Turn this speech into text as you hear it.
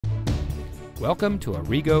Welcome to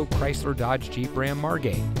Arrigo Chrysler Dodge Jeep Ram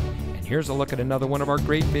Margate. And here's a look at another one of our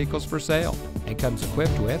great vehicles for sale. It comes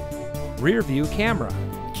equipped with rear view camera,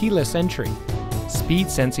 keyless entry,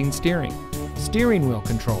 speed sensing steering wheel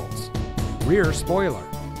controls, rear spoiler,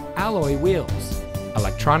 alloy wheels,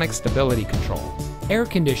 electronic stability control, air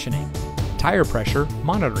conditioning, tire pressure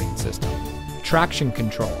monitoring system, traction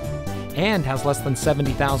control, and has less than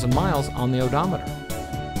 70,000 miles on the odometer.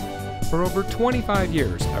 For over 25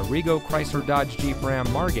 years, Arrigo Chrysler Dodge Jeep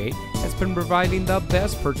Ram Margate has been providing the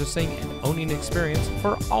best purchasing and owning experience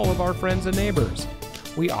for all of our friends and neighbors.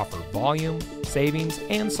 We offer volume, savings,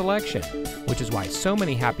 and selection, which is why so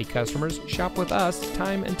many happy customers shop with us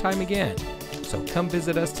time and time again. So come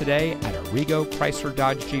visit us today at Arrigo Chrysler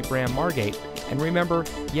Dodge Jeep Ram Margate, and remember,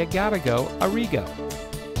 you gotta go Arrigo.